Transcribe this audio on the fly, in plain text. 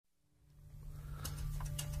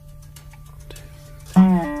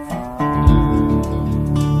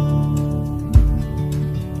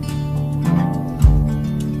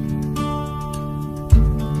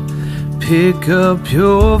pick up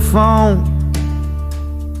your phone,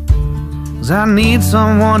 'cause I need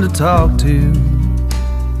someone to talk to.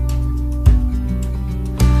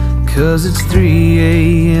 'Cause it's 3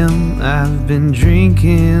 a.m. I've been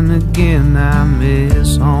drinking again. I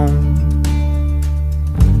miss home.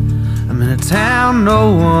 I'm in a town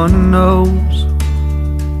no one knows.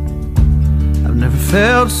 I've never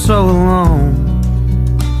felt so alone.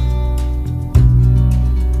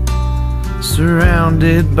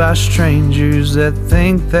 Surrounded by strangers that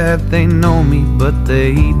think that they know me, but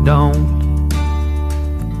they don't.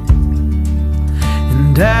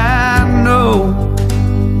 And I know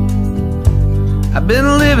I've been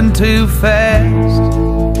living too fast,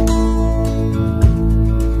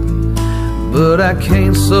 but I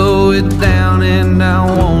can't slow it down, and I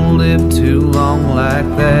won't live too long like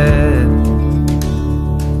that.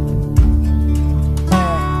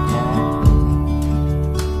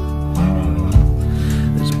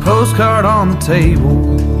 Postcard on the table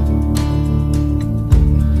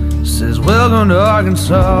says, "Welcome to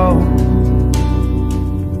Arkansas."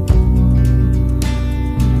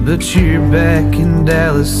 But you're back in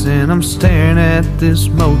Dallas, and I'm staring at this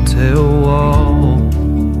motel wall.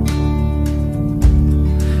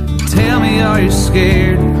 Tell me, are you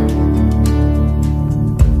scared?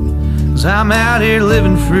 'Cause I'm out here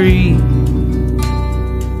living free.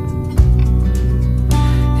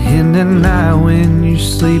 And at night when you're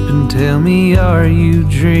sleeping, tell me, are you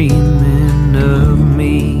dreaming of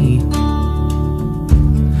me?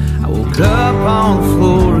 I woke up on the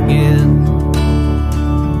floor again,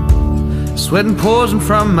 sweating poison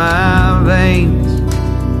from my veins.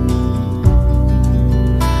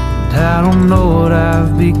 And I don't know what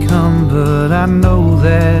I've become, but I know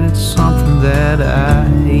that it's something that I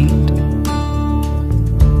hate.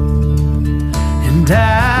 And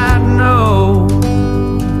I know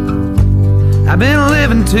I've been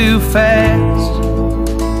living too fast,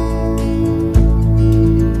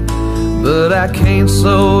 but I can't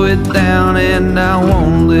slow it down, and I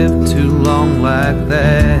won't live too long like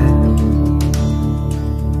that.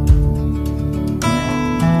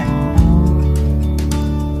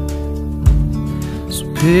 So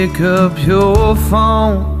pick up your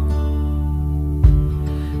phone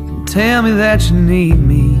and tell me that you need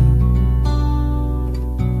me.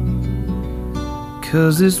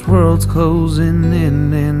 'Cause this world's closing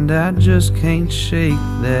in, and I just can't shake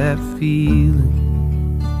that feeling.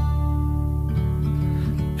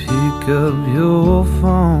 Pick up your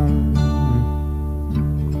phone.